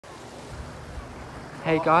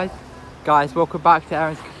Hey guys, welcome back to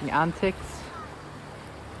Aaron's Cooking Antics.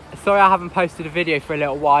 Sorry I haven't posted a video for a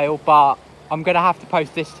little while, but I'm gonna have to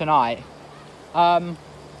post this tonight.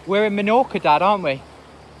 We're in Menorca, Dad, aren't we?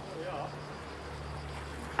 We are.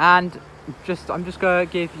 And I'm just gonna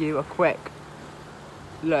give you a quick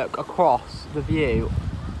look across the view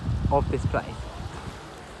of this place.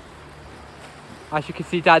 As you can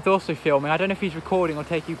see, Dad's also filming. I don't know if he's recording or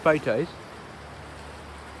taking photos.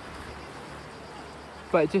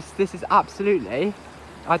 But this is absolutely...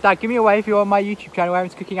 Dad, give me a wave. You're on my YouTube channel,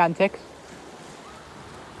 Aaron's Cooking Antics.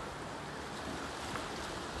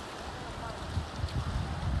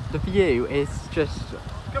 The view is just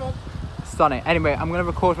stunning. Anyway, I'm going to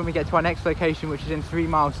record when we get to our next location, which is in 3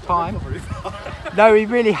 miles time. No, we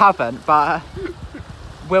really haven't, but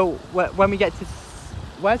when we get to...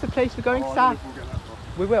 Where's the place we're going, Sam?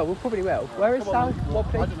 We probably will. Where is Sam? What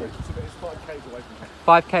place? I don't know, it's 5k away from here.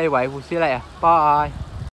 5k away. We'll see you later. Bye.